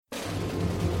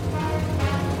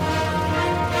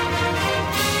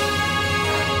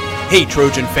Hey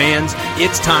Trojan fans,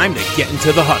 it's time to get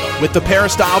into the huddle with the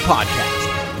Peristyle Podcast.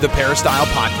 The Peristyle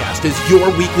Podcast is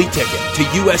your weekly ticket to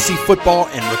USC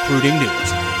football and recruiting news.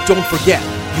 Don't forget,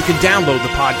 you can download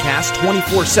the podcast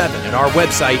 24/7 at our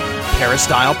website,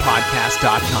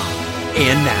 peristylepodcast.com.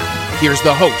 And now, here's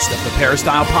the host of the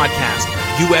Peristyle Podcast,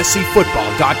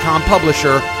 USCFootball.com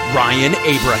publisher, Ryan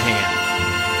Abraham.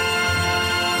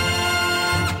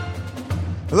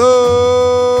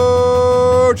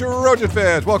 Hello, Trojan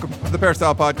fans. Welcome to the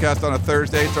Peristyle Podcast on a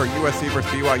Thursday. It's our USC versus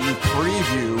BYU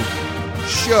preview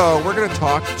show. We're going to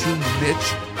talk to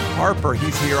Mitch Harper.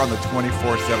 He's here on the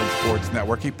 24/7 Sports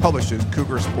Network. He publishes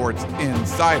Cougars Sports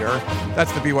Insider.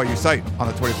 That's the BYU site on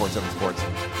the 24/7 Sports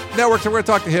Network. So we're going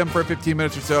to talk to him for 15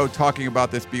 minutes or so, talking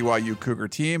about this BYU Cougar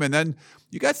team. And then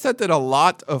you guys sent in a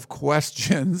lot of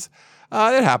questions.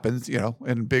 It happens,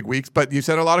 in big weeks, but you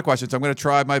sent a lot of questions. I'm going to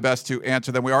try my best to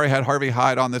answer them. We already had Harvey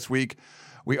Hyde on this week.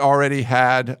 We already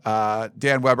had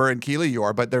Dan Weber and Keely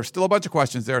Yor, but there's still a bunch of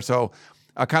questions there. So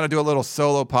I'll kind of do a little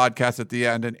solo podcast at the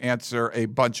end and answer a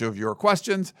bunch of your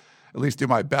questions, at least do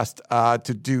my best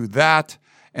to do that.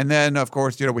 And then, of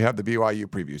course, we have the BYU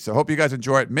preview. So hope you guys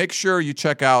enjoy it. Make sure you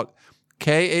check out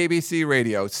KABC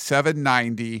Radio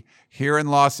 790 here in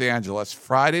Los Angeles.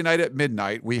 Friday night at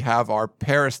midnight, we have our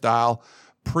Peristyle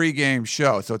pregame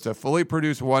show. So it's a fully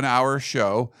produced 1-hour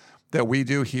show that we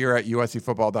do here at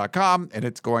USCFootball.com, and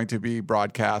it's going to be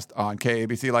broadcast on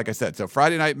KABC, like I said. So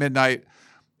Friday night, midnight,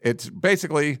 it's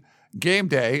basically game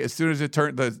day. As soon as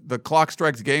the clock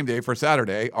strikes game day for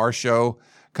Saturday, our show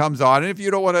comes on. And if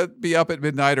you don't want to be up at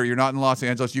midnight or you're not in Los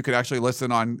Angeles, you can actually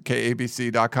listen on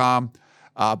KABC.com.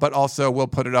 But also we'll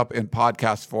put it up in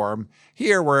podcast form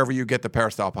here wherever you get the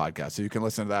Peristyle Podcast. So you can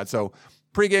listen to that. So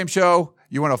pregame show,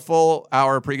 you want a full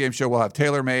hour pregame show, we'll have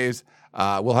Taylor Mays.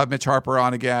 We'll have Mitch Harper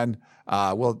on again.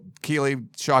 Keely,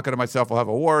 Shotgun, and myself will have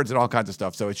awards and all kinds of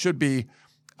stuff. So it should be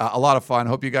a lot of fun.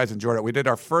 Hope you guys enjoyed it. We did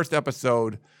our first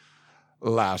episode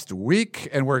last week,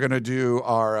 and we're going to do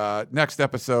our next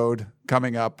episode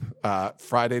coming up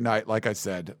Friday night, like I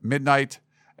said, midnight.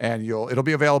 And it'll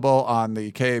be available on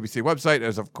the KABC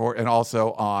website, and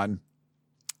also on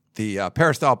the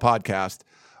Peristyle Podcast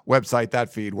website,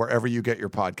 that feed, wherever you get your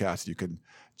podcasts, you can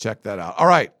check that out. All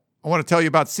right. I want to tell you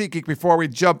about SeatGeek before we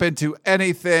jump into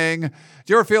anything. Do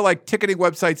you ever feel like ticketing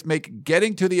websites make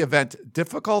getting to the event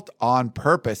difficult on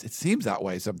purpose? It seems that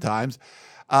way sometimes.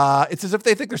 It's as if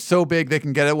they think they're so big they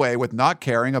can get away with not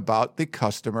caring about the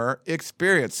customer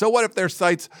experience. So what if their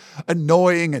site's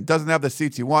annoying and doesn't have the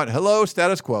seats you want? Hello,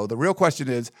 status quo. The real question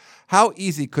is, how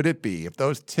easy could it be if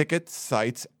those ticket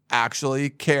sites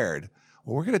actually cared?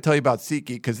 Well, we're going to tell you about SeatGeek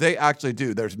because they actually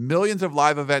do. There's millions of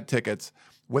live event tickets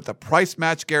with a price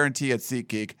match guarantee at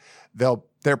SeatGeek.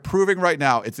 They're proving right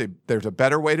now there's a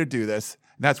better way to do this,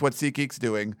 and that's what SeatGeek's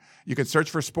doing. You can search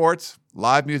for sports,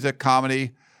 live music,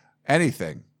 comedy,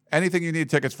 anything you need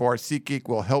tickets for. SeatGeek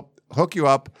will help hook you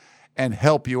up and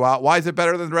help you out. Why is it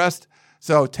better than the rest?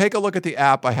 So take a look at the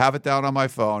app. I have it down on my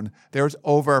phone. There's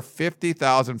over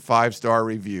 50,000 5-star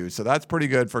reviews. So that's pretty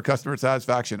good for customer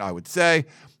satisfaction, I would say.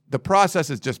 The process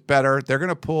is just better. They're going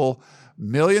to pull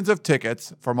millions of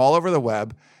tickets from all over the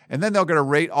web, and then they're going to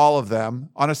rate all of them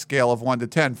on a scale of 1 to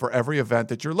 10 for every event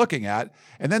that you're looking at.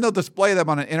 And then they'll display them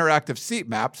on an interactive seat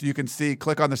map so you can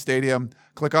click on the stadium,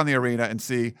 click on the arena, and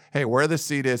see, hey, where the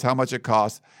seat is, how much it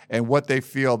costs, and what they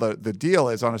feel the deal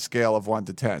is on a scale of 1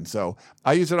 to 10. So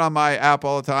I use it on my app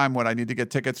all the time when I need to get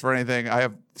tickets for anything. I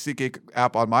have SeatGeek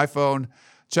app on my phone.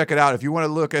 Check it out. If you want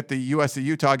to look at the USC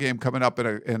Utah game coming up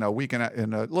in a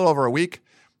little over a week,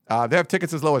 they have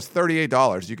tickets as low as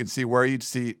 $38. You can see where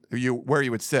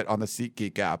you would sit on the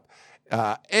SeatGeek app.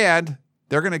 And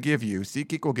they're going to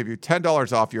SeatGeek will give you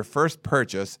 $10 off your first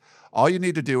purchase. All you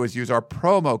need to do is use our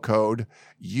promo code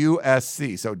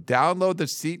USC. So download the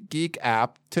SeatGeek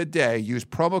app today. Use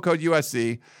promo code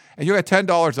USC, and you get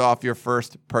 $10 off your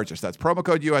first purchase. That's promo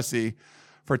code USC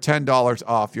for $10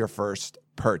 off your first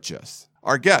purchase.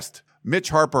 Our guest,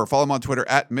 Mitch Harper. Follow him on Twitter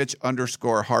at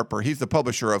Mitch_Harper. He's the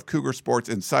publisher of Cougars Sports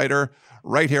Insider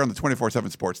right here on the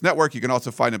 24/7 Sports Network. You can also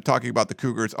find him talking about the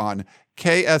Cougars on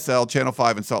KSL Channel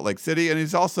 5 in Salt Lake City. And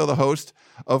he's also the host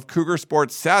of Cougar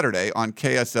Sports Saturday on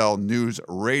KSL News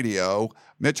Radio.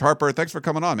 Mitch Harper, thanks for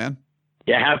coming on, man.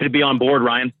 Yeah, happy to be on board,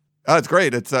 Ryan. It's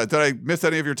great. Did I miss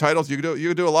any of your titles?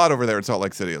 You do a lot over there in Salt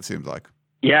Lake City, it seems like.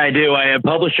 Yeah, I do. I am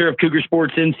publisher of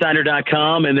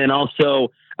CougarSportsInsider.com, and then also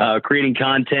creating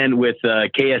content with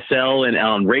KSL and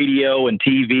on radio and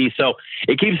TV. So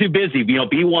it keeps you busy.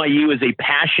 BYU is a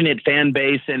passionate fan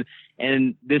base, and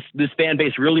this fan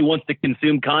base really wants to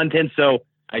consume content. So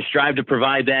I strive to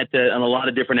provide that on a lot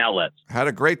of different outlets. Had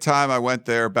a great time. I went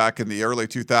there back in the early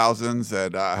 2000s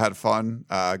and had fun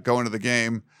going to the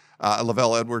game at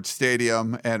LaValle Edwards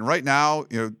Stadium. And right now,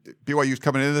 BYU's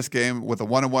coming into this game with a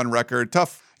 1-1 record.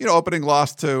 Tough, opening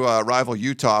loss to rival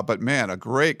Utah, but man, a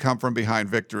great come-from-behind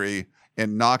victory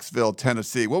in Knoxville,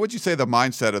 Tennessee. What would you say the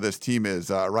mindset of this team is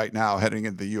right now heading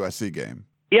into the USC game?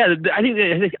 Yeah, I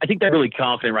think they're really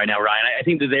confident right now, Ryan. I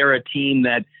think that they're a team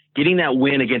that getting that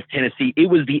win against Tennessee, it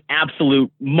was the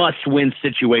absolute must-win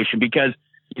situation because,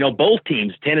 both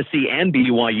teams, Tennessee and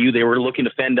BYU, they were looking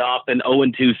to fend off an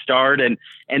 0-2 start, and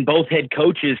both head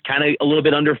coaches kind of a little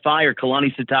bit under fire.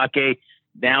 Kalani Sitake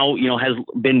now, has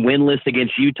been winless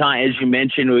against Utah, as you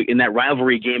mentioned, in that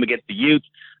rivalry game against the Utes.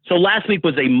 So last week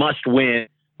was a must-win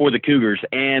for the Cougars,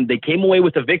 and they came away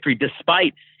with a victory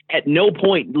despite at no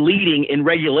point leading in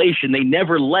regulation. They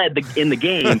never led in the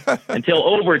game until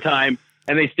overtime,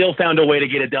 and they still found a way to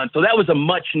get it done. So that was a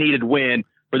much-needed win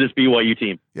for this BYU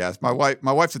team. Yes, my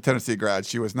wife's a Tennessee grad.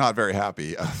 She was not very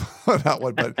happy about that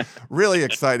one, but really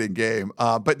exciting game.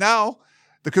 But now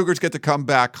the Cougars get to come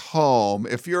back home.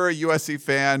 If you're a USC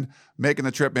fan making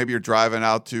the trip, maybe you're driving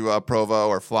out to Provo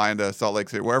or flying to Salt Lake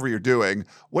City, wherever you're doing,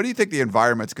 what do you think the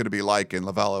environment's going to be like in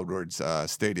LaValle Edwards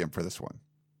Stadium for this one?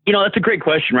 That's a great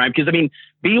question, Ryan, because,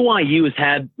 BYU has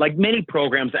had, like many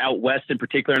programs out west in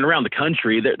particular and around the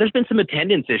country, there's been some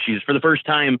attendance issues for the first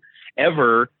time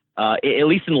ever, at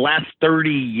least in the last 40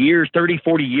 years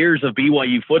of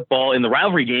BYU football. In the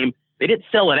rivalry game, they didn't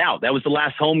sell it out. That was the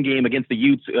last home game against the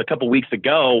Utes a couple weeks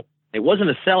ago. It wasn't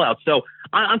a sellout. So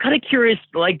I'm kind of curious,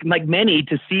 like many,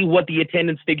 to see what the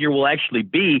attendance figure will actually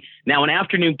be. Now, an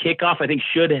afternoon kickoff, I think,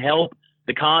 should help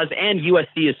the cause, and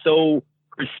USC is so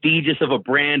prestigious of a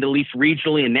brand, at least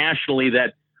regionally and nationally,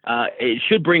 that it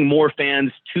should bring more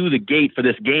fans to the gate for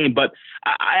this game. But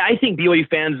I think BYU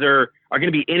fans are going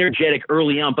to be energetic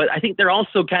early on, but I think they're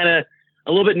also kind of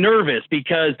a little bit nervous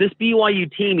because this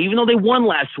BYU team, even though they won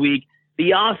last week,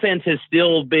 the offense has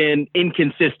still been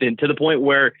inconsistent to the point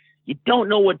where you don't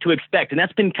know what to expect. And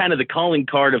that's been kind of the calling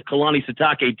card of Kalani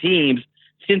Sitake teams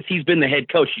since he's been the head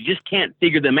coach. You just can't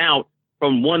figure them out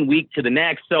from one week to the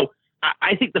next. So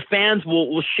I think the fans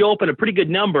will show up in a pretty good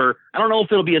number. I don't know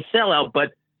if it'll be a sellout,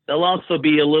 but they'll also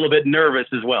be a little bit nervous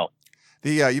as well.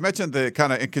 You mentioned the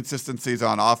kind of inconsistencies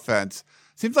on offense.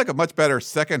 Seems like a much better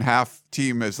second half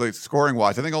team is like scoring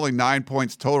wise. I think only 9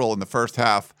 points total in the first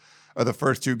half of the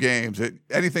first two games.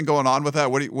 Anything going on with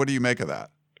that? What do you make of that?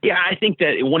 Yeah, I think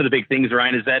that one of the big things,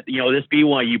 Ryan, is that, this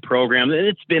BYU program,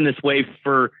 it's been this way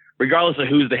for regardless of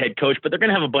who's the head coach, but they're going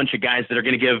to have a bunch of guys that are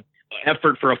going to give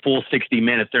effort for a full 60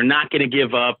 minutes. They're not going to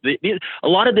give up. A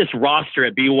lot of this roster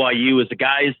at BYU is the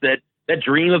guys that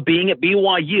dream of being at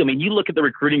BYU. You look at the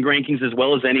recruiting rankings as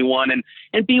well as anyone,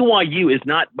 and BYU is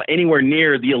not anywhere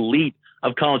near the elite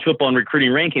of college football and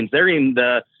recruiting rankings. They're in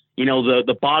the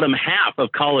bottom half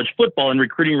of college football and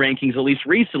recruiting rankings, at least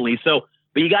recently. So,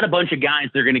 but you got a bunch of guys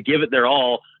that are going to give it their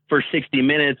all for 60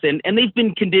 minutes, and they've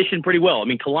been conditioned pretty well.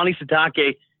 Kalani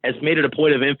Sitake has made it a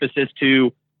point of emphasis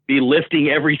to be lifting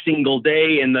every single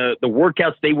day, and the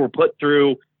workouts they were put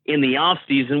through in the off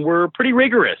season were pretty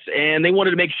rigorous, and they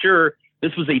wanted to make sure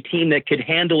this was a team that could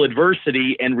handle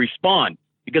adversity and respond.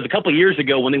 Because a couple of years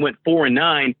ago when they went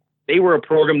 4-9, they were a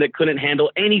program that couldn't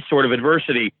handle any sort of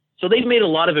adversity. So they've made a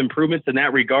lot of improvements in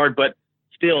that regard, but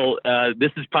still,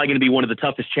 this is probably going to be one of the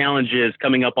toughest challenges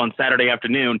coming up on Saturday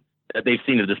afternoon that they've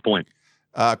seen at this point.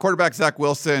 Quarterback Zach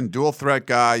Wilson, dual threat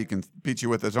guy. You can beat you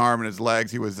with his arm and his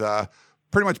legs. He was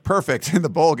pretty much perfect in the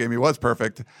bowl game. He was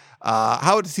perfect.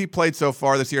 How has he played so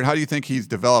far this year, and how do you think he's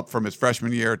developed from his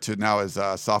freshman year to now his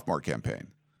sophomore campaign?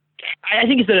 I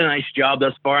think he's done a nice job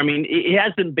thus far. It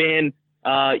hasn't been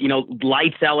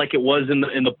lights out like it was in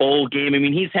the bowl game.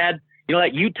 He's had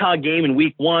that Utah game in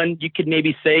week 1. You could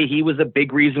maybe say he was a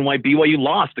big reason why BYU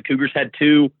lost. The Cougars had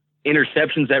 2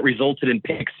 interceptions that resulted in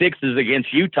pick sixes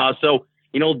against Utah. So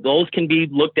those can be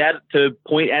looked at to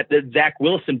point at Zach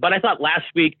Wilson. But I thought last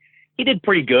week he did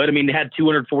pretty good. They had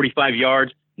 245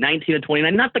 yards,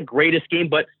 19-29. Not the greatest game,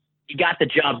 but he got the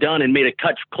job done and made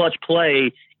a clutch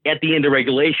play at the end of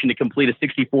regulation to complete a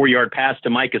 64-yard pass to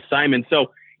Micah Simon.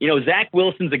 So, Zach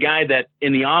Wilson's a guy that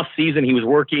in the offseason he was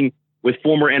working with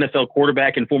former NFL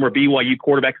quarterback and former BYU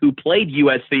quarterback who played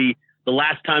USC the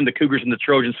last time the Cougars and the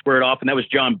Trojans squared off, and that was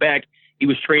John Beck. He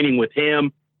was training with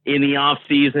him in the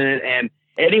offseason, and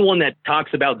anyone that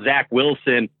talks about Zach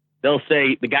Wilson, they'll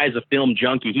say the guy's a film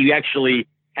junkie. He actually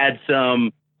had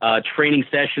some training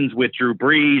sessions with Drew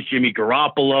Brees, Jimmy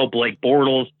Garoppolo, Blake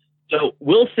Bortles. So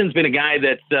Wilson's been a guy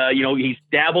that's, he's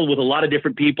dabbled with a lot of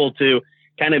different people to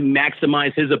kind of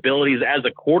maximize his abilities as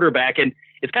a quarterback. And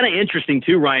it's kind of interesting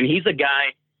too, Ryan. He's a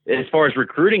guy as far as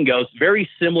recruiting goes, very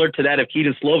similar to that of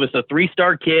Keaton Slovis, a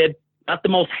 3-star kid, not the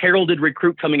most heralded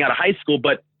recruit coming out of high school,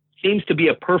 but seems to be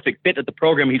a perfect fit at the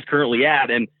program he's currently at.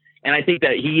 And I think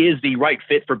that he is the right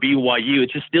fit for BYU.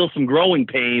 It's just still some growing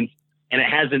pains, and it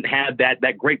hasn't had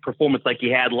that great performance like he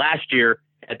had last year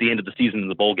at the end of the season in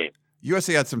the bowl game.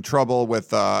 USC had some trouble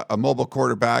with a mobile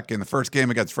quarterback in the first game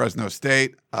against Fresno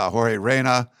State, Jorge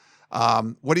Reyna.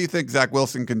 What do you think Zach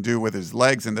Wilson can do with his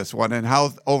legs in this one, and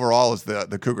how overall has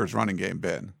the Cougars running game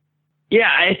been? Yeah,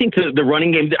 I think the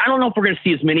running game, I don't know if we're going to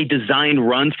see as many design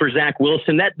runs for Zach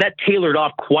Wilson. That tailored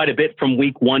off quite a bit from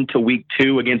week 1 to week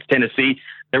 2 against Tennessee.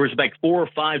 There was like 4 or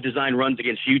 5 design runs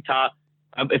against Utah.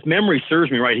 If memory serves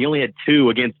me right, he only had 2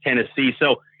 against Tennessee.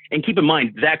 So, and keep in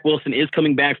mind, Zach Wilson is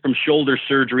coming back from shoulder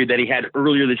surgery that he had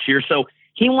earlier this year. So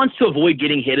he wants to avoid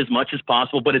getting hit as much as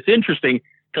possible. But it's interesting,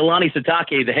 Kalani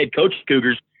Sitake, the head coach of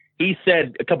Cougars, he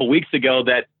said a couple weeks ago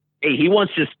that, hey, he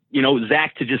wants just,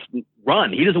 Zach to just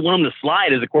run. He doesn't want him to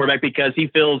slide as a quarterback because he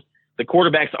feels the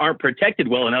quarterbacks aren't protected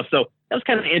well enough. So that was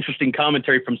kind of an interesting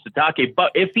commentary from Sitake.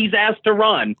 But if he's asked to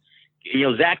run,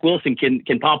 Zach Wilson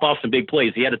can pop off some big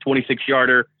plays. He had a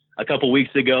 26-yarder a couple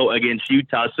weeks ago against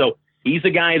Utah. So he's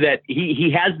a guy that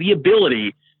he has the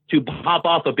ability to pop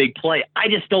off a big play. I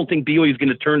just don't think BYU is going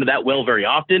to turn to that well very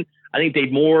often. I think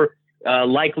they'd more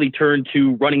likely turn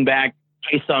to running back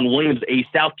Tyson Williams, a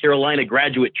South Carolina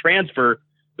graduate transfer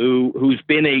who's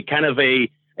been a kind of a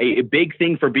big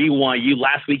thing for BYU.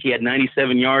 Last week he had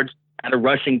 97 yards, had a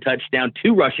rushing touchdown,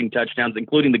 2 rushing touchdowns,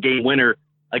 including the game winner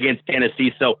against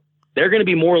Tennessee. So they're going to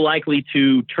be more likely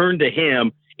to turn to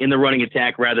him in the running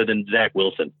attack rather than Zach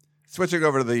Wilson. Switching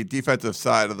over to the defensive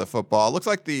side of the football, it looks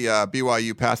like the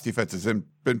BYU pass defense has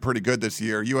been pretty good this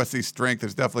year. USC's strength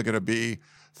is definitely going to be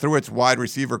through its wide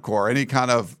receiver core. Any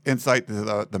kind of insight to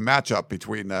the matchup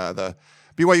between the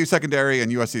BYU secondary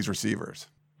and USC's receivers?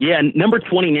 Yeah, number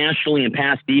 20 nationally in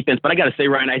pass defense. But I got to say,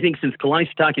 Ryan, I think since Kalani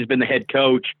Sitake has been the head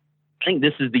coach, I think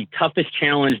this is the toughest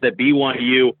challenge that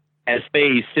BYU has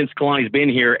faced since Kalani's been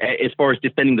here as far as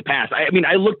defending the pass. I mean,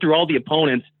 I looked through all the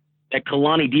opponents that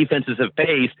Kalani defenses have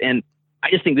faced, and I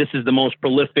just think this is the most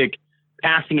prolific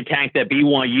passing attack that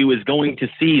BYU is going to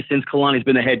see since Kalani's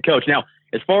been the head coach. Now,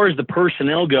 as far as the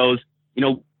personnel goes,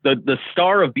 the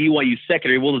star of BYU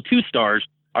secondary, well, the 2 stars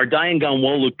are Dayan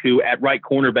Ghanwoloku at right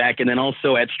cornerback, and then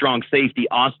also at strong safety,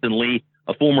 Austin Lee,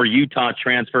 a former Utah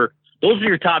transfer. Those are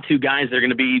your top 2 guys. They're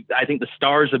going to be, I think, the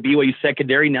stars of BYU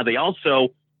secondary. Now, they also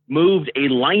moved a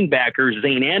linebacker,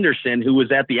 Zane Anderson, who was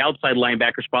at the outside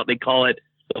linebacker spot. They call it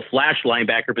the flash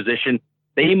linebacker position.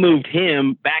 They moved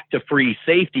him back to free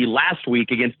safety last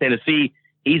week against Tennessee.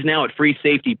 He's now at free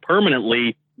safety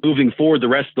permanently moving forward the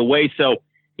rest of the way. So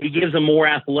he gives them more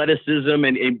athleticism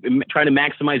and try to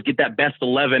maximize, get that best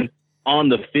 11 on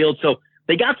the field. So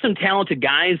they got some talented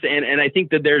guys. And I think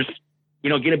that there's,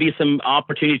 going to be some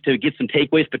opportunity to get some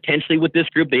takeaways potentially with this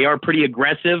group. They are pretty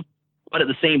aggressive, but at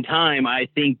the same time, I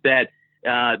think that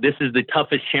this is the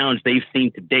toughest challenge they've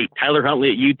seen to date. Tyler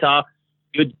Huntley at Utah,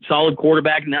 good, solid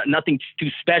quarterback, nothing too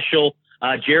special.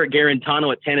 Jarrett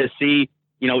Garantano at Tennessee,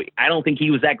 I don't think he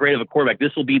was that great of a quarterback.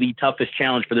 This will be the toughest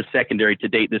challenge for the secondary to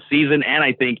date this season, and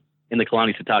I think in the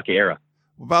Kalani Sitake era.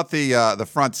 What about the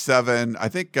front 7? I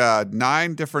think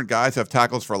 9 different guys have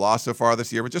tackles for loss so far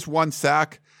this year, but just 1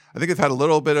 sack. I think they've had a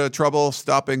little bit of trouble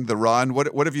stopping the run.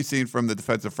 What have you seen from the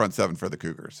defensive front 7 for the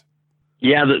Cougars?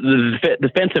 Yeah, the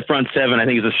defensive front 7, I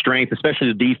think, is a strength,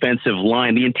 especially the defensive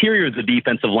line, the interior of the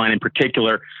defensive line in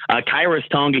particular. Kairos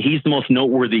Tonga, he's the most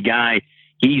noteworthy guy.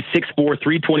 He's 6'4",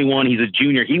 321. He's a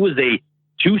junior. He was a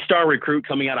 2-star recruit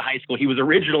coming out of high school. He was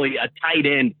originally a tight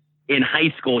end in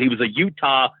high school. He was a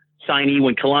Utah signee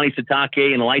when Kalani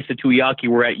Sitake and Elisa Tuiaki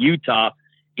were at Utah.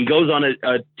 He goes on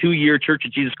a 2-year Church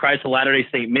of Jesus Christ of Latter-day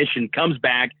Saint mission, comes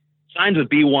back, signs with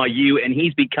BYU, and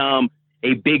he's become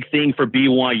a big thing for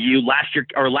BYU. Last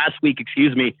week,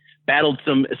 battled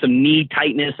some knee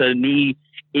tightness, a knee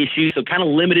issue, so kind of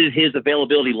limited his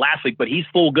availability last week, but he's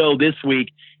full go this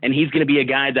week, and he's going to be a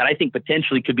guy that I think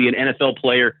potentially could be an NFL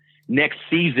player next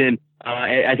season.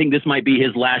 I think this might be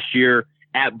his last year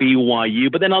at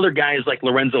BYU, but then other guys like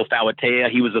Lorenzo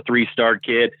Fauatea, he was a 3-star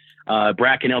kid,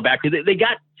 Bracken Elback. They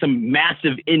got some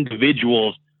massive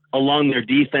individuals along their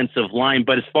defensive line,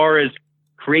 but as far as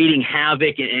creating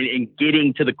havoc and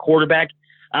getting to the quarterback,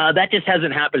 that just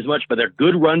hasn't happened as much, but they're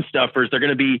good run stuffers. They're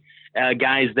going to be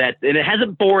guys that, and it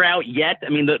hasn't bore out yet. I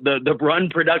mean, the run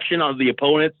production of the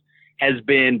opponents has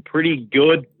been pretty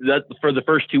good for the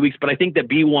first 2 weeks, but I think that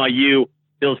BYU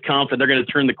feels confident they're going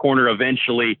to turn the corner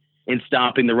eventually in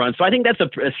stopping the run. So I think that's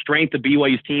a strength of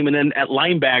BYU's team. And then at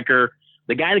linebacker,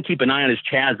 the guy to keep an eye on is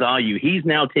Chaz Ayu. He's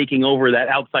now taking over that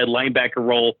outside linebacker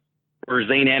role for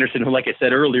Zane Anderson, who, like I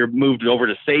said earlier, moved over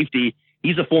to safety.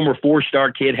 He's a former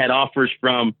 4-star kid, had offers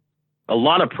from a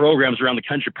lot of programs around the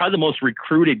country, probably the most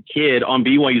recruited kid on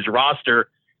BYU's roster.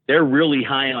 They're really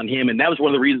high on him, and that was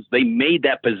one of the reasons they made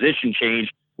that position change,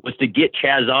 was to get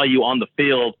Chaz Ayu on the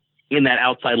field in that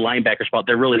outside linebacker spot.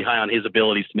 They're really high on his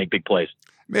abilities to make big plays.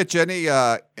 Mitch, any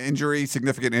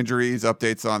significant injuries,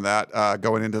 updates on that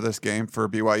going into this game for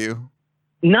BYU?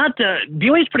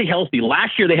 BYU's pretty healthy.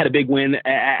 Last year they had a big win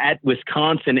at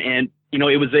Wisconsin, and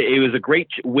it was a great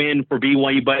win for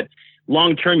BYU. But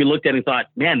long term, you looked at it and thought,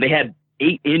 man, they had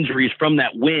 8 injuries from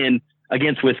that win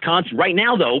against Wisconsin. Right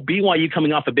now, though, BYU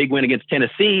coming off a big win against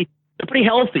Tennessee, they're pretty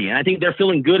healthy, and I think they're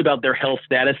feeling good about their health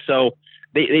status. So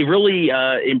they really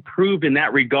improved in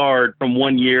that regard from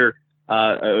one year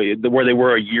where they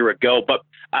were a year ago. But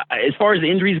as far as the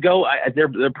injuries go,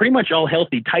 they're pretty much all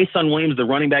healthy. Tyson Williams, the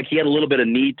running back, he had a little bit of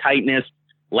knee tightness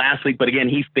last week, but again,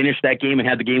 he finished that game and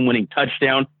had the game-winning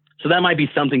touchdown. So that might be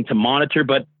something to monitor.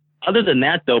 But other than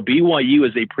that, though, BYU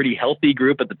is a pretty healthy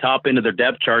group at the top end of their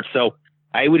depth chart. So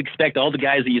I would expect all the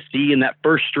guys that you see in that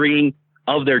first string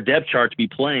of their depth chart to be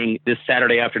playing this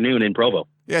Saturday afternoon in Provo.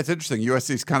 Yeah, it's interesting.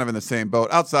 USC's kind of in the same boat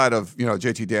outside of,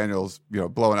 JT Daniels,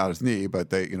 blowing out his knee, but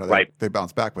they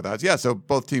bounce back with that. Yeah, so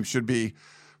both teams should be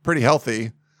pretty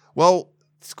healthy. Well,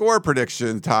 score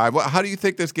prediction time. How do you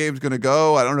think this game's going to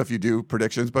go? I don't know if you do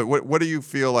predictions, but what do you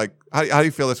feel like? How do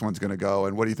you feel this one's going to go,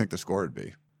 and what do you think the score would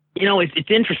be? It's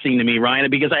interesting to me, Ryan,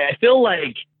 because I feel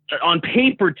like on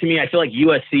paper, to me, I feel like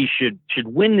USC should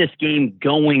win this game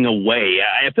going away.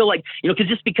 I feel like,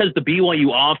 because the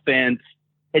BYU offense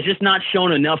has just not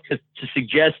shown enough to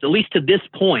suggest, at least to this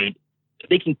point, that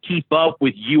they can keep up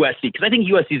with USC. Because I think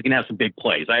USC is going to have some big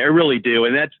plays. I really do.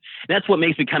 And that's what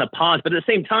makes me kind of pause. But at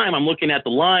the same time, I'm looking at the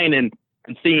line and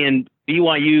seeing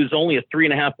BYU's only a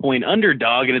 3.5-point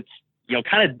underdog. And it's,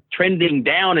 kind of trending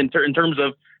down in terms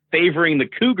of favoring the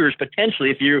Cougars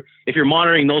potentially if you're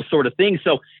monitoring those sort of things.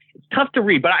 So it's tough to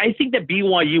read, but I think that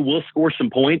BYU will score some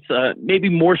points, maybe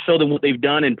more so than what they've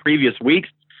done in previous weeks.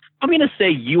 I'm going to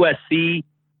say USC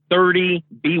 30,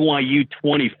 BYU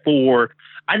 24.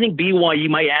 I think BYU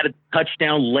might add a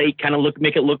touchdown late, kind of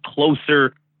make it look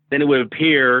closer than it would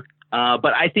appear.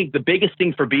 But I think the biggest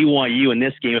thing for BYU in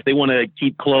this game, if they want to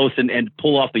keep close and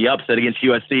pull off the upset against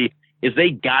USC, is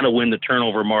they got to win the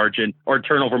turnover margin,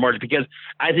 because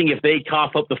I think if they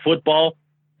cough up the football,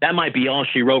 that might be all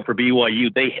she wrote for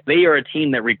BYU. They are a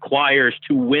team that requires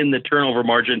to win the turnover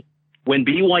margin. When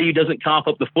BYU doesn't cough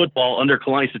up the football under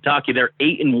Kalani Sitake, they're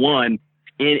 8-1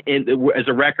 as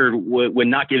a record when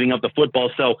not giving up the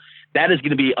football. So that is going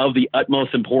to be of the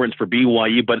utmost importance for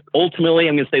BYU. But ultimately,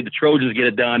 I'm going to say the Trojans get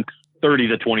it done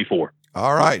 30-24.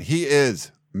 All right. He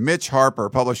is Mitch Harper,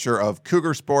 publisher of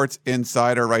Cougars Sports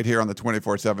Insider, right here on the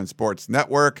 24/7 Sports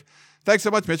Network. Thanks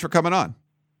so much, Mitch, for coming on.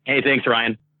 Hey, thanks,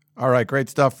 Ryan. All right, great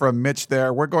stuff from Mitch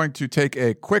there. We're going to take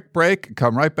a quick break and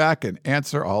come right back and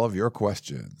answer all of your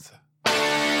questions.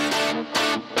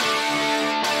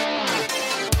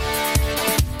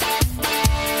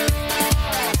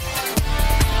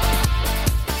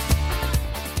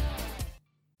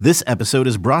 This episode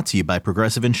is brought to you by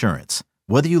Progressive Insurance.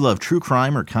 Whether you love true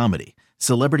crime or comedy,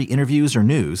 celebrity interviews or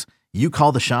news, you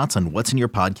call the shots on what's in your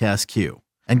podcast queue.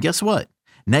 And guess what?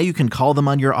 Now you can call them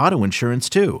on your auto insurance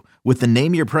too with the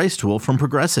Name Your Price tool from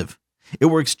Progressive. It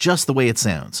works just the way it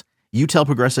sounds. You tell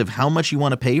Progressive how much you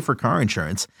want to pay for car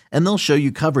insurance, and they'll show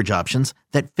you coverage options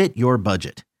that fit your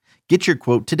budget. Get your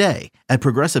quote today at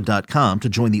Progressive.com to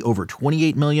join the over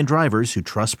 28 million drivers who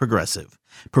trust Progressive.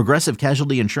 Progressive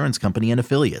Casualty Insurance Company and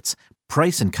Affiliates.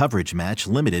 Price and coverage match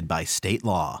limited by state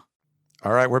law.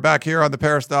 All right, we're back here on the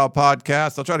Peristyle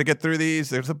Podcast. I'll try to get through these.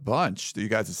 There's a bunch that you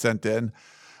guys have sent in.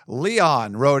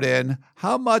 Leon wrote in,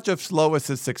 how much of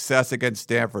Slovis's success against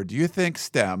Stanford do you think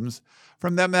stems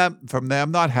from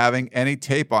them not having any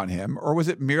tape on him, or was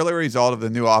it merely a result of the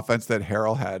new offense that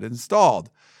Harrell had installed?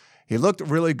 He looked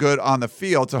really good on the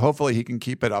field, so hopefully he can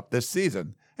keep it up this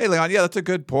season. Hey, Leon, yeah, that's a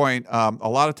good point. A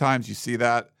lot of times you see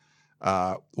that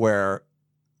where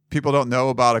people don't know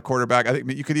about a quarterback. I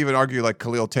think you could even argue like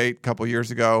Khalil Tate a couple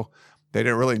years ago. They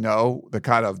didn't really know the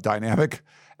kind of dynamic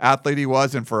athlete he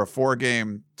was, and for a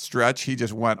 4-game stretch, he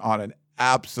just went on an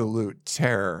absolute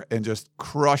tear and just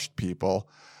crushed people.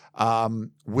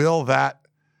 Will that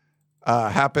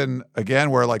happen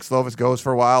again, where like Slovis goes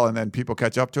for a while and then people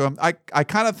catch up to him? I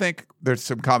kind of think there's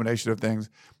some combination of things.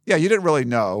 Yeah, you didn't really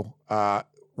know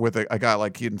with a guy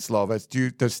like Keaton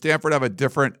Slovis. Does Stanford have a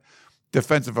different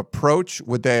defensive approach?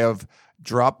 Would they have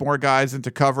dropped more guys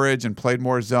into coverage and played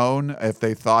more zone if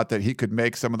they thought that he could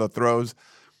make some of the throws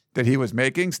that he was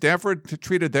making? Stanford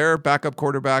treated their backup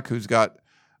quarterback, who's got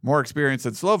more experienced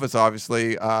than Slovis,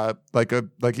 obviously,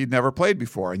 like he'd never played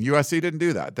before. And USC didn't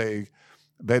do that. They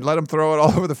let him throw it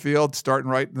all over the field, starting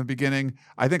right in the beginning.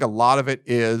 I think a lot of it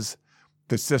is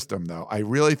the system, though. I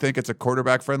really think it's a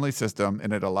quarterback-friendly system,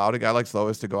 and it allowed a guy like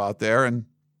Slovis to go out there and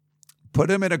put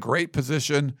him in a great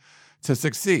position to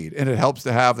succeed. And it helps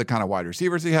to have the kind of wide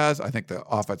receivers he has. I think the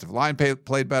offensive line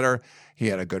played better. He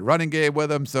had a good running game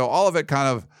with him. So all of it kind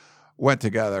of went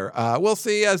together. We'll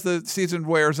see as the season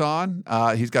wears on.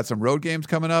 He's got some road games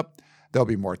coming up. There'll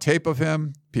be more tape of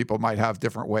him. People might have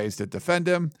different ways to defend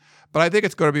him. But I think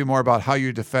it's going to be more about how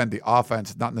you defend the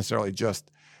offense, not necessarily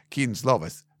just Keaton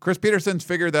Slovis. Chris Peterson's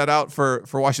figured that out for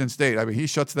Washington State. I mean, he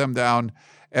shuts them down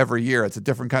every year. It's a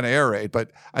different kind of air raid, but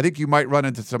I think you might run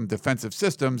into some defensive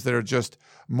systems that are just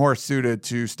more suited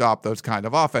to stop those kind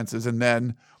of offenses. And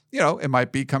then, it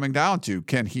might be coming down to,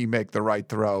 can he make the right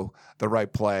throw, the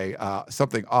right play,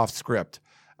 something off script.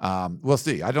 We'll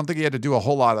see. I don't think he had to do a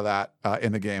whole lot of that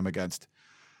in the game against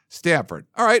Stanford.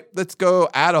 All right, let's go.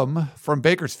 Adam from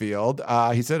Bakersfield.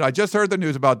 He said, I just heard the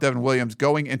news about Devin Williams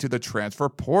going into the transfer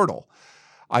portal.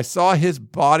 I saw his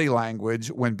body language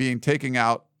when being taken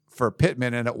out for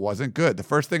Pittman, and it wasn't good. The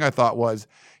first thing I thought was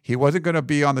he wasn't going to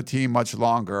be on the team much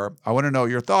longer. I want to know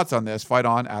your thoughts on this. Fight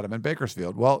on, Adam in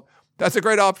Bakersfield. Well, that's a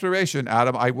great observation,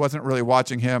 Adam. I wasn't really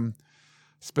watching him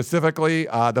specifically.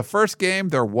 The first game,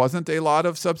 there wasn't a lot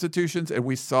of substitutions, and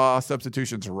we saw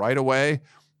substitutions right away,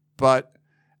 but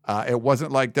it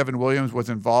wasn't like Devin Williams was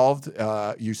involved.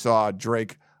 You saw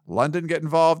Drake London get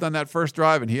involved on that first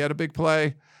drive, and he had a big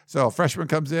play. So a freshman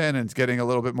comes in and is getting a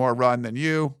little bit more run than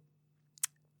you.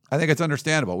 I think it's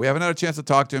understandable. We haven't had a chance to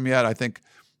talk to him yet. I think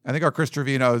our Chris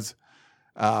Trevino's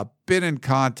been in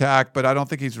contact, but I don't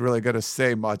think he's really going to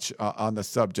say much on the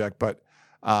subject. But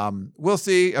we'll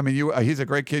see. I mean, he's a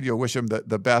great kid. You'll wish him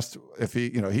the best. If he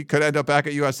could end up back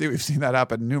at USC. We've seen that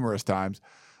happen numerous times.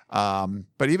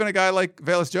 But even a guy like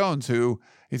Velus Jones, who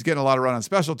he's getting a lot of run on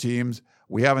special teams,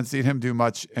 we haven't seen him do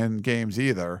much in games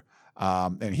either.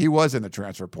 And he was in the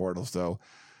transfer portal. So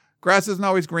grass isn't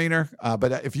always greener.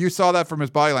 But if you saw that from his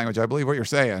body language, I believe what you're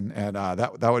saying, and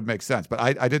that would make sense. But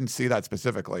I didn't see that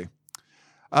specifically.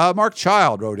 Mark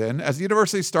Child wrote in, as the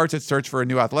university starts its search for a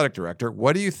new athletic director,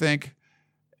 what do you think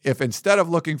if instead of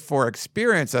looking for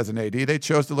experience as an AD, they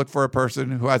chose to look for a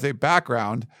person who has a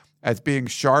background as being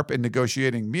sharp in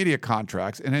negotiating media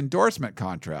contracts and endorsement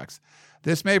contracts?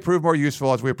 This may prove more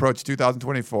useful as we approach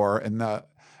 2024 and the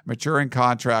maturing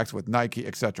contracts with Nike,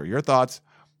 etc. Your thoughts,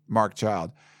 Mark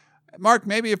Child. Mark,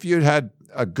 maybe if you'd had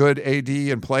a good AD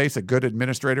in place, a good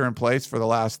administrator in place for the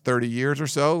last 30 years or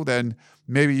so, then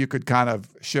maybe you could kind of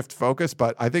shift focus.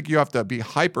 But I think you have to be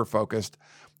hyper-focused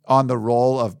on the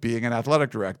role of being an athletic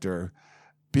director,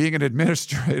 being an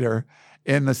administrator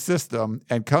in the system,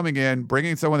 and coming in,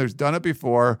 bringing someone who's done it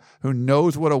before, who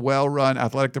knows what a well-run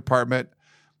athletic department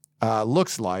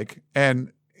looks like,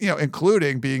 and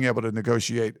including being able to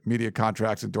negotiate media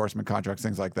contracts, endorsement contracts,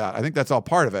 things like that. I think that's all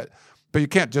part of it. But you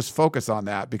can't just focus on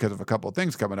that because of a couple of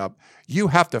things coming up. You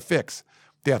have to fix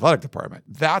the athletic department.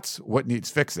 That's what needs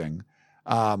fixing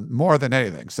more than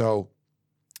anything. So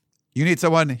you need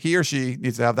someone, he or she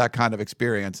needs to have that kind of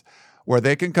experience where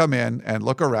they can come in and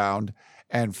look around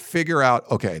and figure out,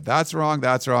 okay, that's wrong,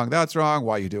 that's wrong, that's wrong.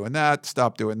 Why are you doing that?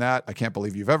 Stop doing that. I can't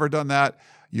believe you've ever done that.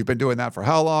 You've been doing that for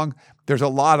how long? There's a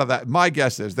lot of that. My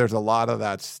guess is there's a lot of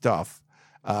that stuff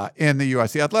in the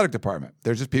USC athletic department.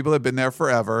 There's just people that have been there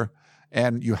forever,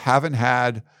 and you haven't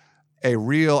had a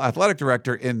real athletic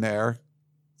director in there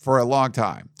for a long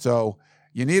time. So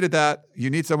you needed that. You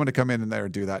need someone to come in there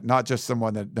and do that, not just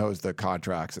someone that knows the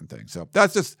contracts and things. So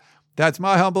that's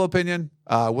my humble opinion.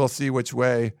 We'll see which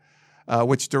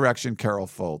direction Carol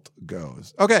Folt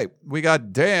goes. Okay, we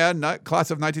got Dan,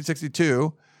 class of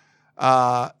 1962.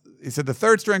 He said the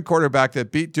third string quarterback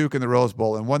that beat Duke in the Rose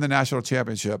Bowl and won the national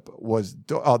championship was,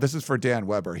 this is for Dan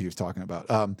Weber he was talking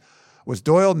about, was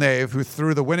Doyle Nave, who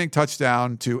threw the winning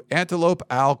touchdown to Antelope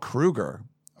Al Kruger.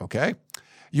 Okay.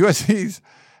 USC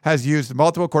has used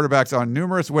multiple quarterbacks on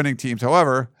numerous winning teams.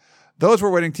 However, those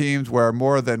were winning teams where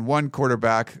more than one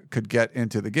quarterback could get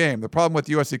into the game. The problem with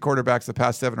USC quarterbacks the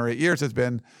past 7 or 8 years has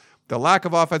been the lack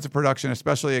of offensive production,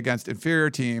 especially against inferior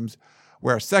teams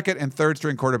where second and third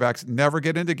string quarterbacks never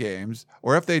get into games,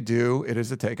 or if they do, it is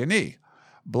to take a knee.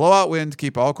 Blowout wins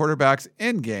keep all quarterbacks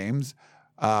in games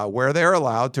where they're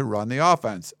allowed to run the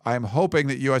offense. I'm hoping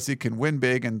that USC can win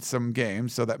big in some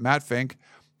games so that Matt Fink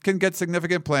can get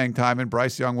significant playing time and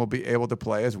Bryce Young will be able to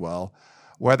play as well,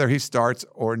 whether he starts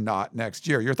or not next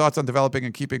year. Your thoughts on developing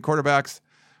and keeping quarterbacks?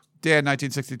 Dan,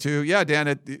 1962. Yeah, Dan,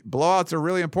 blowouts are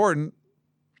really important,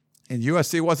 and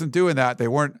USC wasn't doing that. They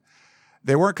weren't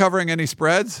they weren't covering any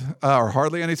spreads or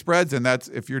hardly any spreads. And that's,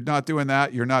 if you're not doing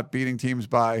that, you're not beating teams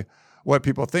by what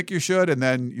people think you should. And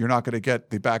then you're not going to get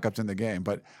the backups in the game.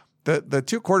 But the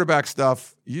two quarterback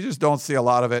stuff, you just don't see a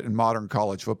lot of it in modern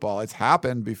college football. It's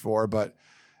happened before, but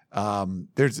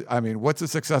what's a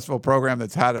successful program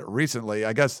that's had it recently?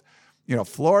 I guess,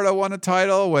 Florida won a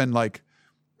title when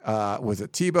was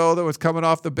it Tebow that was coming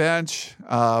off the bench?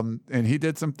 And he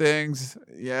did some things.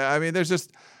 Yeah. I mean,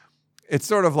 it's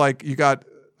sort of like if you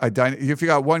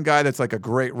got one guy that's like a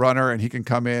great runner and he can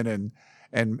come in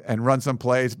and run some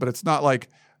plays, but it's not like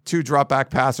two drop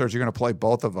back passers, you're going to play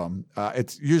both of them.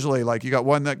 It's usually like you got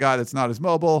that guy that's not as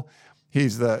mobile.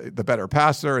 He's the better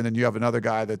passer. And then you have another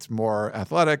guy that's more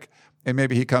athletic and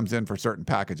maybe he comes in for certain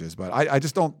packages. But I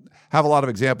just don't have a lot of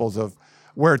examples of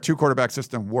where a two quarterback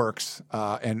system works.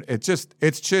 And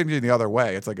it's changing the other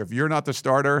way. It's like, if you're not the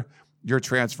starter, you're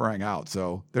transferring out.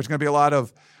 So there's going to be a lot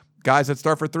of guys that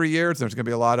start for 3 years. There's going to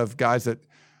be a lot of guys that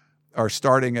are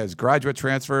starting as graduate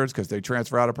transfers because they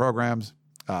transfer out of programs.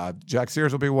 Jack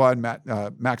Sears will be one.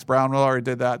 Max Brown already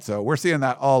did that. So we're seeing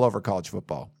that all over college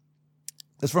football.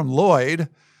 This is from Lloyd.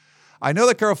 I know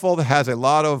that Carol Fold has a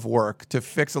lot of work to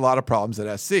fix a lot of problems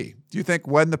at SC. Do you think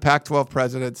when the Pac-12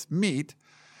 presidents meet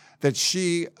that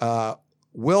she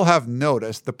will have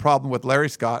noticed the problem with Larry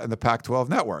Scott and the Pac-12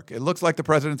 network? It looks like the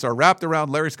presidents are wrapped around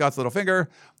Larry Scott's little finger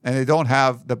and they don't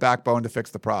have the backbone to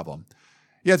fix the problem.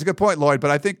 Yeah, it's a good point, Lloyd,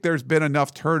 but I think there's been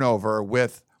enough turnover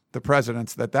with the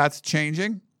presidents that's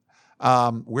changing.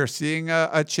 We're seeing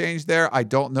a change there. I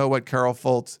don't know what Carol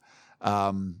Folt's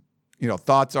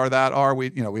thoughts are.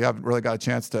 We haven't really got a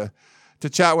chance to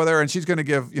chat with her, and she's going to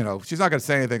give, she's not going to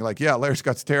say anything like, yeah, Larry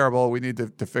Scott's terrible, we need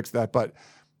to fix that. But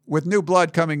with new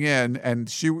blood coming in, and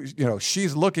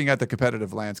she's looking at the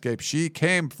competitive landscape. She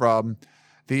came from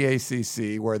the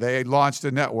ACC where they launched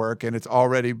a network, and it's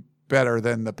already better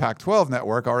than the Pac-12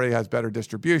 network, already has better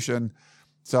distribution.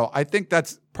 So I think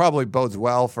that's probably bodes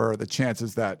well for the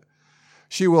chances that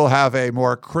she will have a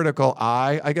more critical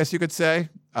eye, I guess you could say,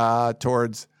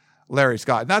 towards Larry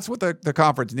Scott. And that's what the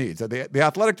conference needs. The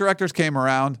athletic directors came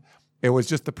around. It was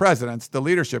just the presidents, the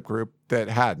leadership group, that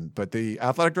hadn't. But the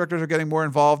athletic directors are getting more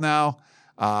involved now.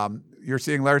 You're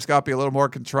seeing Larry Scott be a little more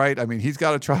contrite. I mean, he's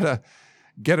got to try to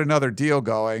get another deal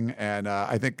going. And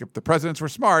I think if the presidents were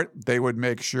smart, they would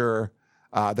make sure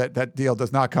that deal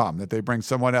does not come, that they bring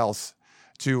someone else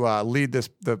to lead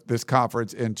this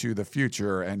conference into the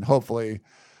future and hopefully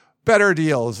better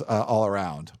deals all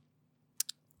around.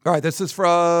 All right, this is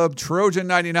from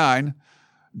Trojan99.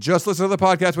 Just listen to the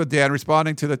podcast with Dan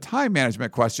responding to the time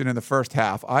management question in the first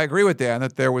half. I agree with Dan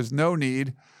that there was no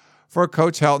need for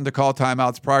Coach Helton to call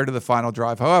timeouts prior to the final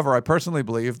drive. However, I personally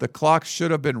believe the clock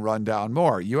should have been run down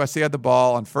more. USC had the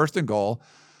ball on 1st and goal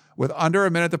with under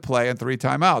a minute to play and 3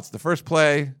 timeouts. The first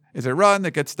play is a run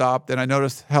that gets stopped, and I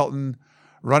noticed Helton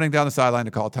running down the sideline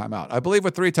to call timeout. I believe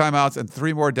with 3 timeouts and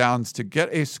 3 more downs to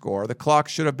get a score, the clock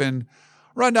should have been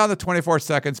run down to 24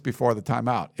 seconds before the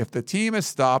timeout. If the team is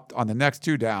stopped on the next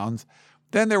 2 downs,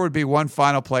 then there would be one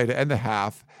final play to end the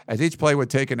half, as each play would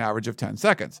take an average of 10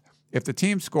 seconds. If the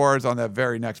team scores on that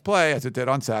very next play, as it did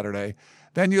on Saturday,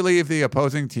 then you leave the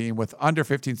opposing team with under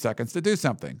 15 seconds to do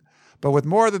something. But with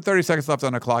more than 30 seconds left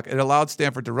on the clock, it allowed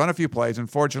Stanford to run a few plays.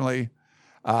 Unfortunately,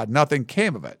 nothing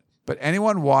came of it. But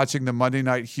anyone watching the Monday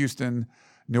night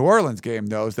Houston-New Orleans game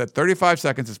knows that 35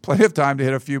 seconds is plenty of time to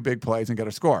hit a few big plays and get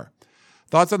a score.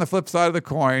 Thoughts on the flip side of the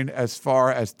coin as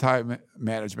far as time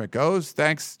management goes?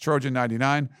 Thanks,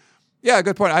 Trojan99. Yeah,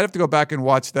 good point. I'd have to go back and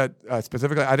watch that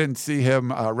specifically. I didn't see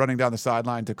him running down the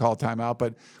sideline to call timeout.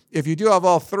 But if you do have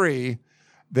all 3,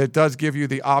 that does give you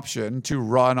the option to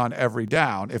run on every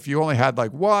down. If you only had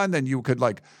like 1, then you could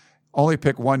only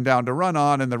pick 1 down to run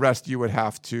on, and the rest you would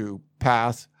have to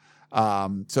pass.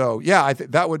 So yeah, I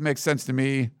think that would make sense to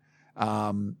me.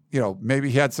 Maybe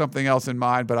he had something else in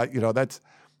mind, but you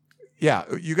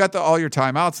got all your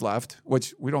timeouts left,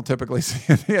 which we don't typically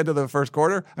see at the end of the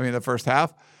the first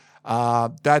half.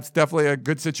 That's definitely a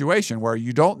good situation where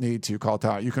you don't need to call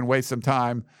timeout. You can waste some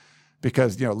time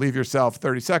because, leave yourself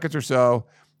 30 seconds or so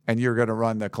and you're going to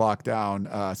run the clock down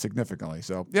significantly.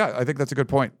 So yeah, I think that's a good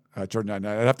point, Jordan.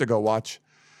 I'd have to go watch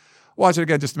it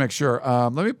again just to make sure.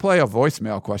 Let me play a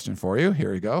voicemail question for you.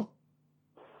 Here you go.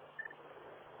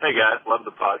 Hey guys, love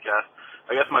the podcast.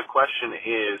 I guess my question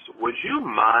is, would you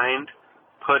mind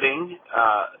putting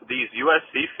these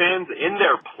USC fans in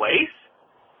their place?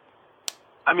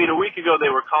 I mean, a week ago they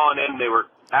were calling in, they were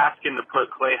asking to put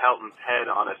Clay Helton's head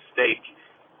on a stake.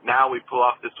 Now we pull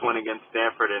off this win against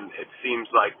Stanford, and it seems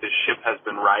like the ship has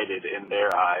been righted in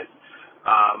their eyes.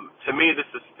 To me, this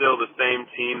is still the same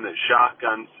team that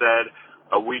Shotgun said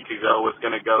a week ago was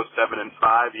going to go 7-5.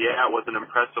 Yeah, it was an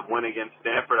impressive win against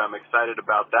Stanford. I'm excited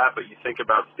about that. But you think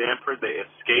about Stanford, they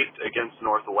escaped against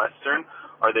Northwestern.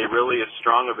 Are they really as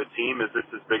strong of a team? Is this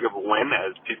as big of a win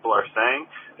as people are saying?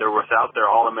 They're without their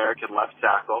All-American left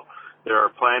tackle. They're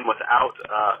playing without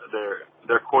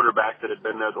their quarterback that had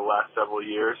been there the last several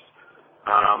years.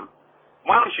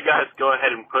 Why don't you guys go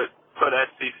ahead and put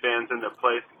SC fans in their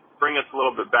place? Bring us a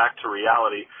little bit back to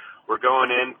reality. We're going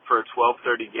in for a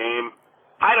 12:30 game.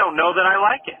 I don't know that I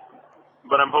like it,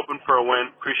 but I'm hoping for a win.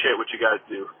 Appreciate what you guys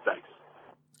do. Thanks.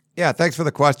 Yeah, thanks for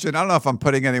the question. I don't know if I'm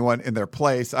putting anyone in their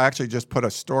place. I actually just put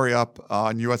a story up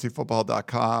on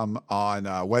USCFootball.com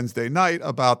on Wednesday night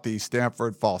about the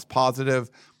Stanford false positive.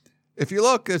 If you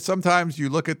look, sometimes you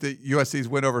look at the USC's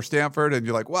win over Stanford and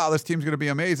you're like, wow, this team's going to be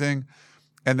amazing.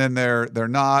 And then they're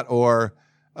not, or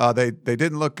they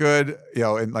didn't look good,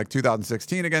 in like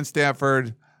 2016 against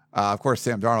Stanford. Of course,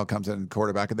 Sam Darnold comes in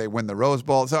quarterback and they win the Rose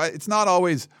Bowl. So it's not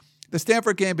always the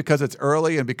Stanford game, because it's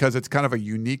early and because it's kind of a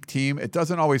unique team. It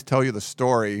doesn't always tell you the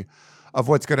story of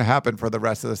what's going to happen for the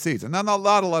rest of the season. Now,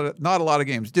 not a lot of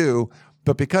games do,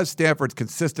 but because Stanford's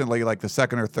consistently like the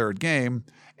second or third game,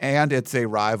 and it's a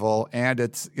rival, and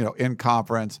it's in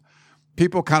conference,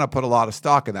 people kind of put a lot of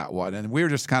stock in that one. And we were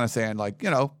just kind of saying like,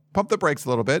 pump the brakes a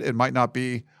little bit. It might not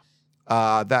be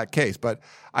that case, but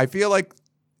I feel like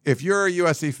if you're a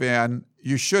USC fan,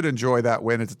 you should enjoy that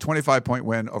win. It's a 25-point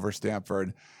win over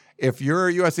Stanford. If you're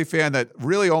a USC fan that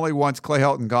really only wants Clay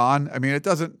Helton gone, I mean, it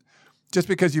doesn't, just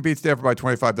because you beat Stanford by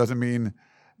 25 doesn't mean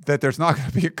that there's not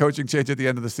going to be a coaching change at the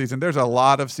end of the season. There's a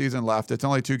lot of season left. It's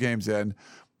only 2 games in.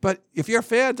 But if you're a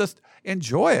fan, just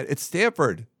enjoy it. It's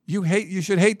Stanford. You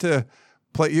should hate to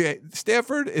play.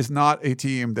 Stanford is not a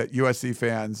team that USC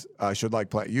fans should like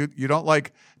play. You don't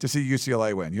like to see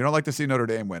UCLA win. You don't like to see Notre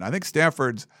Dame win. I think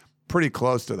Stanford's pretty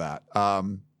close to that.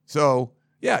 So,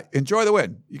 yeah, enjoy the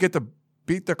win. You get to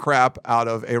beat the crap out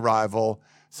of a rival,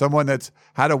 someone that's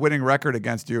had a winning record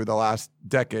against you the last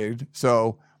decade.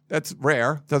 So that's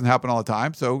rare. It doesn't happen all the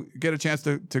time. So you get a chance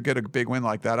to get a big win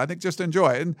like that. I think just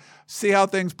enjoy it and see how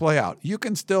things play out. You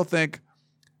can still think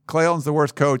Clay Helton's the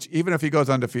worst coach, even if he goes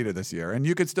undefeated this year. And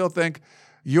you could still think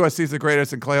USC's the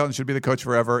greatest and Clay Helton should be the coach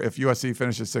forever if USC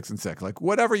finishes 6-6. Like,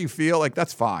 whatever you feel, like,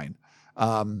 that's fine.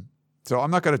 So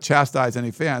I'm not going to chastise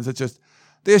any fans. It's just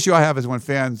the issue I have is when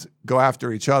fans go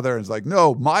after each other and it's like,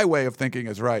 no, my way of thinking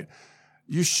is right.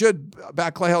 You should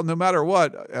back Clay Helton no matter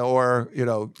what, or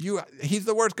he's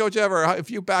the worst coach ever. If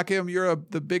you back him, you're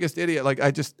the biggest idiot. Like,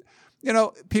 I just,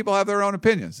 people have their own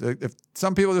opinions. If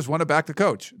some people just want to back the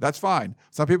coach, that's fine.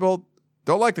 Some people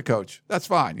don't like the coach, that's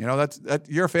fine. That's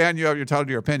you're a fan. You're entitled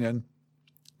to your opinion,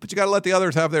 but you got to let the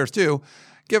others have theirs too.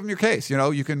 Give them your case.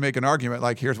 You can make an argument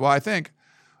like, here's why I think,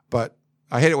 but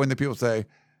I hate it when the people say,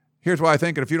 here's why I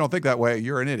think, and if you don't think that way,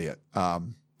 you're an idiot.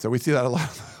 So we see that a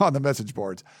lot on the message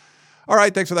boards. All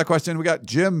right, thanks for that question. We got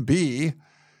Jim B.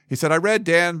 He said, I read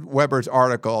Dan Weber's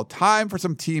article, Time for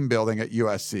Some Team Building at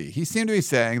USC. He seemed to be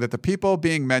saying that the people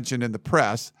being mentioned in the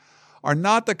press are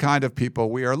not the kind of people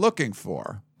we are looking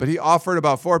for, but he offered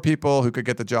about 4 people who could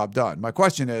get the job done. My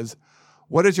question is,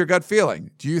 what is your gut feeling?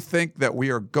 Do you think that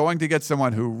we are going to get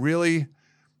someone who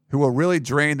will really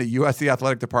drain the USC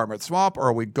athletic department swamp, or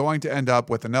are we going to end up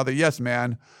with another yes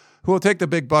man who will take the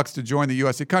big bucks to join the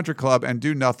USC Country Club and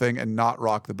do nothing and not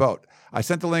rock the boat? I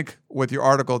sent the link with your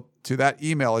article to that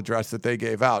email address that they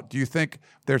gave out. Do you think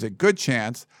there's a good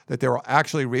chance that they will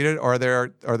actually read it, or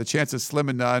are the chances slim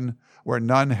and none, where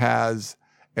none has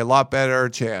a lot better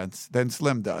chance than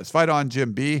Slim does? Fight on,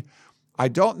 Jim B. I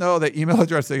don't know the email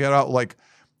address they get out. Like,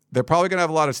 they're probably going to have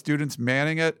a lot of students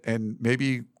manning it and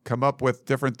maybe come up with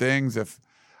different things.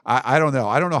 I don't know.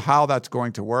 I don't know how that's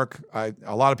going to work.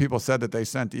 A lot of people said that they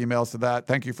sent emails to that.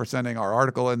 Thank you for sending our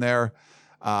article in there.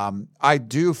 I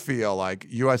do feel like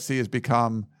USC has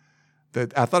become,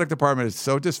 the athletic department is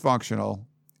so dysfunctional,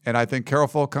 and I think Carol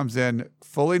Folk comes in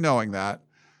fully knowing that.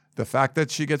 The fact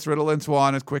that she gets rid of Lynn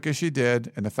Swann as quick as she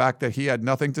did, and the fact that he had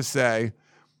nothing to say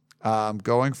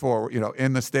going forward,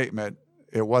 in the statement,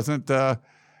 it wasn't,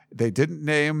 they didn't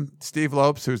name Steve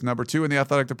Lopes, who's number 2 in the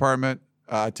athletic department,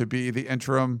 to be the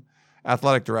interim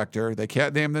athletic director. They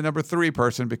can't name the number 3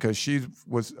 person because she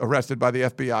was arrested by the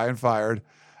FBI and fired.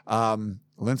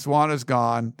 Lynn Swann is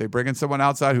gone. They bring in someone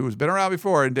outside who has been around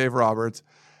before, in Dave Roberts.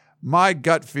 My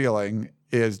gut feeling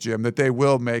is, Jim, that they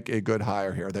will make a good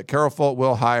hire here, that Carol Folk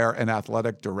will hire an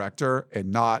athletic director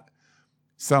and not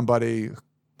somebody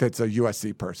that's a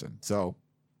USC person. So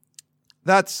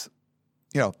that's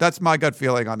my gut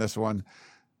feeling on this one.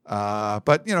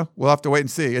 But, we'll have to wait and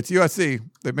see. It's USC.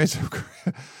 They've made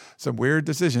some weird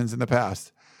decisions in the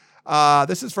past.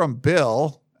 This is from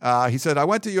Bill. He said, I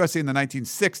went to USC in the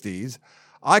 1960s.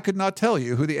 I could not tell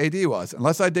you who the AD was,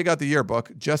 unless I dig out the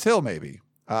yearbook. Jess Hill, maybe.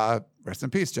 Rest in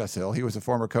peace, Jess Hill. He was a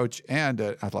former coach and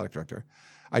athletic director.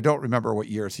 I don't remember what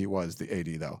years he was the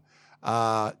AD, though.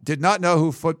 Did not know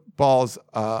who football's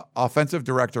offensive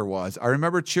director was. I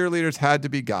remember cheerleaders had to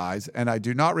be guys, and I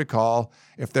do not recall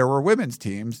if there were women's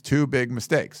teams. Two big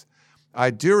mistakes. I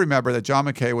do remember that John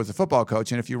McKay was a football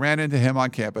coach, and if you ran into him on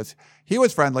campus, he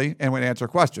was friendly and would answer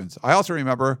questions. I also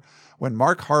remember when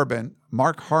Mark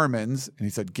Harmon's, and he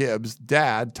said Gibbs'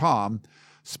 dad, Tom,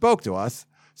 spoke to us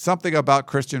something about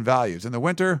Christian values. In the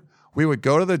winter, we would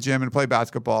go to the gym and play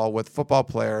basketball with football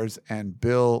players and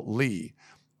Bill Lee.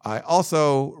 I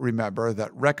also remember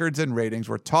that records and ratings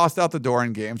were tossed out the door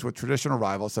in games with traditional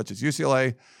rivals such as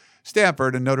UCLA,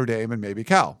 Stanford, and Notre Dame, and maybe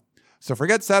Cal. So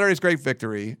forget Saturday's great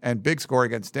victory and big score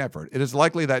against Stanford. It is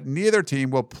likely that neither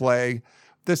team will play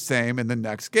the same in the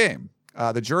next game.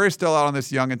 The jury is still out on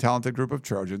this young and talented group of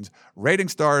Trojans. Rating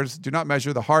stars do not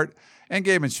measure the heart and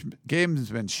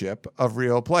gamesmanship of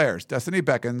real players. Destiny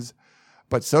beckons,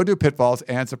 but so do pitfalls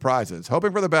and surprises.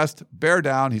 Hoping for the best, bear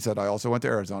down. He said, I also went to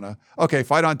Arizona. Okay,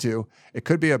 fight on two. It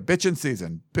could be a bitchin'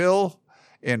 season. Bill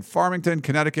in Farmington,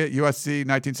 Connecticut, USC,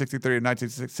 1963 and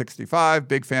 1965.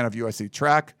 Big fan of USC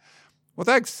track. Well,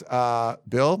 thanks,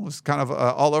 Bill. It was kind of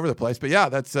all over the place. But yeah,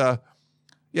 that's, I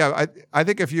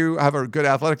think if you have a good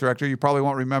athletic director, you probably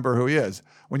won't remember who he is.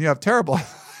 When you have terrible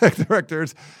athletic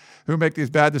directors who make these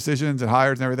bad decisions and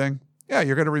hires and everything, yeah,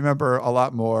 you're going to remember a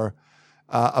lot more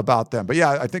about them. But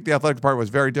yeah, I think the athletic department was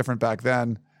very different back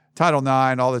then. Title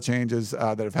IX, all the changes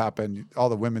that have happened, all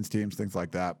the women's teams, things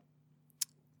like that.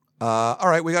 All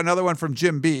right, we got another one from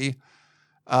Jim B.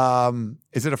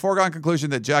 Is it a foregone conclusion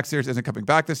that Jack Sears isn't coming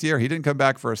back this year? He didn't come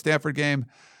back for a Stanford game,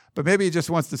 but maybe he just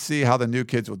wants to see how the new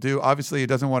kids will do. Obviously, he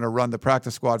doesn't want to run the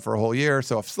practice squad for a whole year.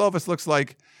 So if Slovis looks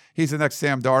like he's the next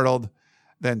Sam Darnold,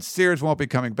 then Sears won't be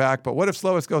coming back. But what if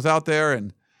Slovis goes out there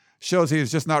and shows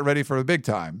he's just not ready for the big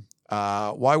time?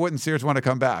 Why wouldn't Sears want to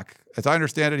come back? As I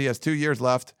understand it, he has 2 years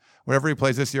left, whatever he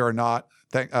plays this year or not.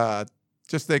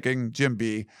 Just thinking Jim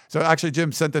B. So actually,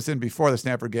 Jim sent this in before the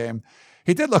Stanford game.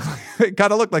 He did look, it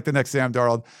kind of looked like the next Sam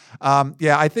Darnold.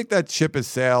 Yeah, I think that ship has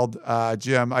sailed,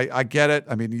 Jim. I get it.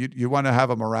 I mean, you want to have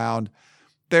him around.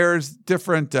 There's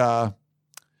different, there's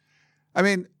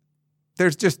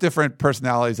just different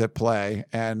personalities at play,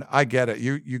 and I get it.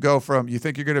 You go from, you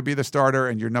think you're going to be the starter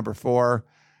and you're number 4.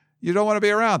 You don't want to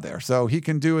be around there. So he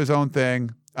can do his own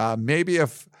thing. Maybe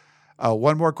if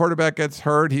one more quarterback gets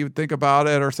hurt, he would think about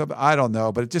it or something. I don't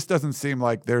know, but it just doesn't seem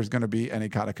like there's going to be any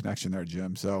kind of connection there,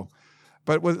 Jim. So,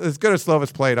 but with as good as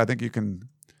Slovis played, I think we can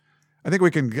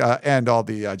end all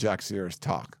the Jack Sears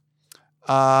talk.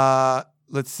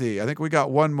 Let's see. I think we got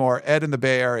one more. Ed in the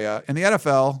Bay Area. In the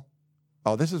NFL,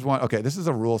 this is one. Okay, this is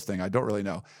a rules thing. I don't really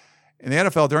know. In the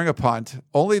NFL, during a punt,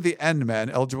 only the end men,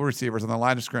 eligible receivers on the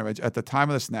line of scrimmage at the time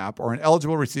of the snap, or an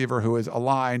eligible receiver who is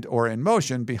aligned or in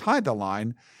motion behind the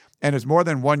line and is more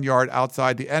than 1 yard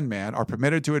outside the end man are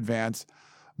permitted to advance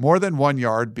more than 1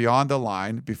 yard beyond the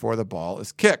line before the ball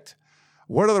is kicked.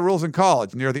 What are the rules in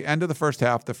college? Near the end of the first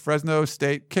half, the Fresno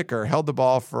State kicker held the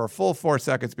ball for a full 4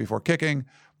 seconds before kicking.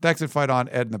 Thanks and fight on,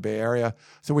 Ed in the Bay Area.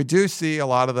 So we do see a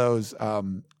lot of those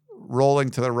rolling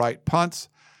to the right punts.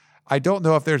 I don't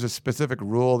know if there's a specific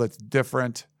rule that's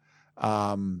different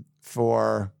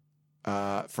for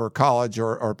college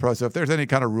or pro. So if there's any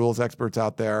kind of rules experts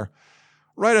out there,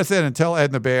 write us in and tell Ed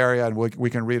in the Bay Area, and we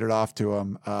can read it off to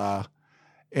him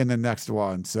in the next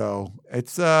one. So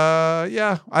it's, I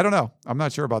don't know. I'm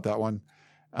not sure about that one.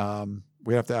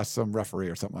 We have to ask some referee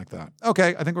or something like that.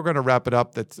 Okay, I think we're going to wrap it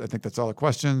up. I think that's all the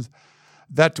questions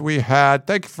that we had.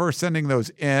 Thank you for sending those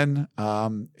in.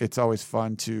 It's always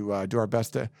fun to do our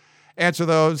best to answer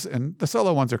those, and the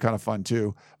solo ones are kind of fun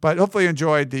too. But hopefully you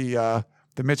enjoyed the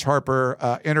Mitch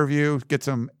Harper interview, get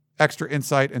some extra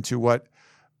insight into what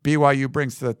BYU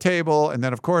brings to the table. And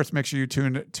then, of course, make sure you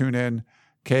tune in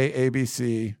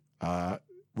KABC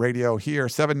radio here,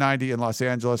 790 in Los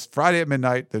Angeles. Friday at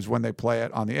midnight is when they play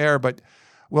it on the air, but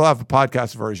we'll have a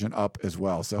podcast version up as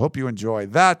well. So hope you enjoy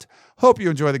that. Hope you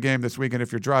enjoy the game this weekend.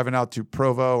 If you're driving out to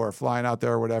Provo or flying out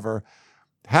there or whatever,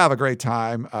 have a great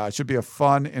time. It should be a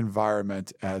fun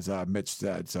environment, as Mitch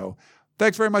said. So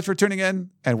thanks very much for tuning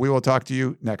in, and we will talk to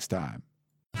you next time.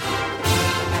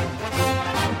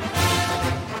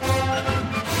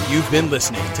 You've been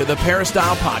listening to the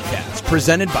Peristyle Podcast,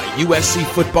 presented by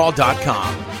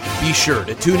USCFootball.com. Be sure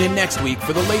to tune in next week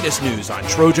for the latest news on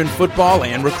Trojan football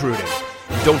and recruiting.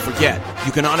 Don't forget,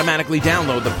 you can automatically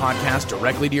download the podcast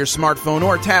directly to your smartphone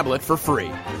or tablet for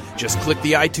free. Just click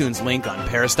the iTunes link on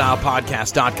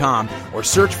peristylepodcast.com or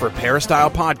search for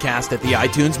Peristyle Podcast at the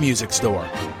iTunes Music Store.